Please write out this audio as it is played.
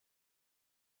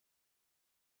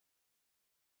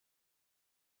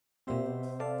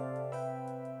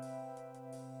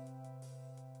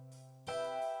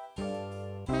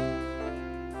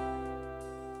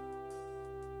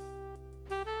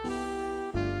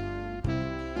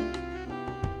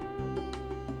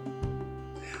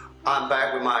I'm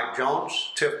back with Mike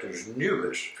Jones, Tifton's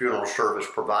newest funeral service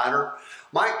provider.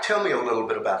 Mike, tell me a little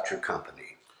bit about your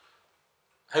company.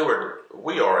 Hayward,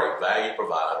 we are a value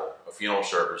provider of funeral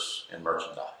service and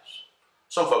merchandise.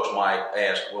 Some folks might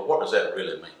ask, well, what does that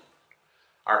really mean?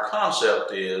 Our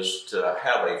concept is to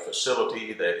have a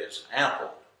facility that is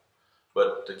ample,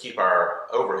 but to keep our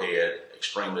overhead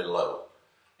extremely low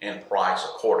and price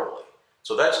accordingly.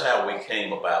 So that's how we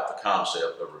came about the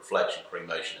concept of Reflection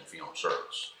Cremation and Funeral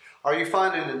Service. Are you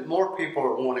finding that more people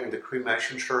are wanting the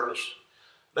cremation service?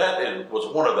 That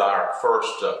was one of our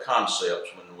first concepts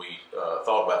when we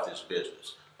thought about this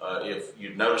business. If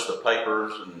you notice the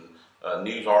papers and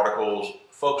news articles,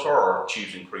 folks are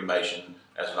choosing cremation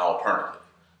as an alternative.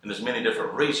 And there's many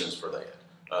different reasons for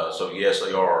that. So yes,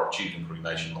 they are choosing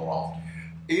cremation more often.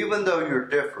 Even though you're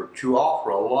different, you offer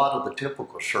a lot of the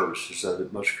typical services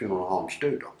that most funeral homes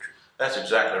do, don't you? That's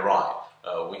exactly right.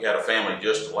 We had a family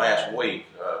just last week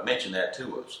mention that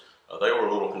to us. They were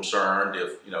a little concerned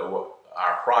if,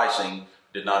 our pricing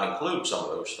did not include some of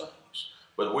those things.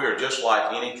 But we are just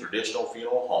like any traditional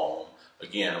funeral home.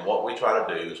 Again, what we try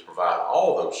to do is provide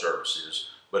all those services,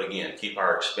 but again, keep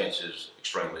our expenses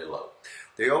extremely low.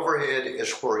 The overhead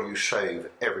is where you save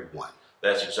everyone.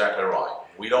 That's exactly right.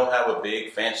 We don't have a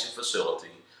big fancy facility.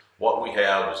 What we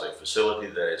have is a facility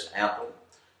that is ample.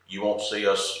 You won't see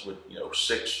us with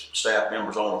 6 staff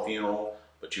members on a funeral,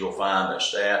 but you'll find a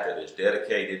staff that is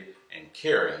dedicated and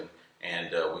caring, and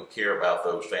we care about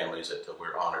those families that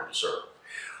we're honored to serve.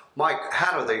 Mike,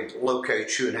 how do they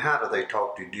locate you and how do they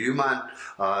talk to you? Do you mind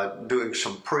doing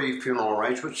some pre-funeral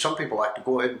arrangements? Some people like to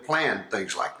go ahead and plan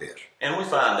things like this. And we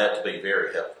find that to be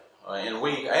very helpful, and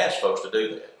we ask folks to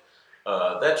do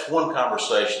that. That's one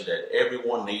conversation that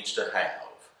everyone needs to have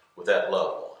with that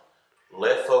loved one.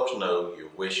 Let folks know your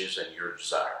wishes and your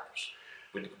desires.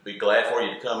 We'd be glad for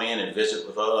you to come in and visit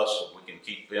with us. We can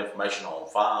keep the information on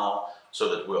file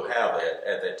so that we'll have that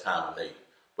at that time of need.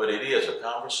 But it is a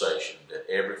conversation that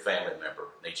every family member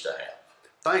needs to have.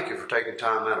 Thank you for taking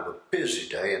time out of a busy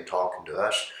day and talking to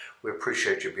us. We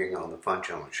appreciate you being on the Fun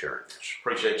Channel and sharing this.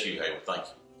 Appreciate you, Hayward. Thank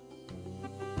you.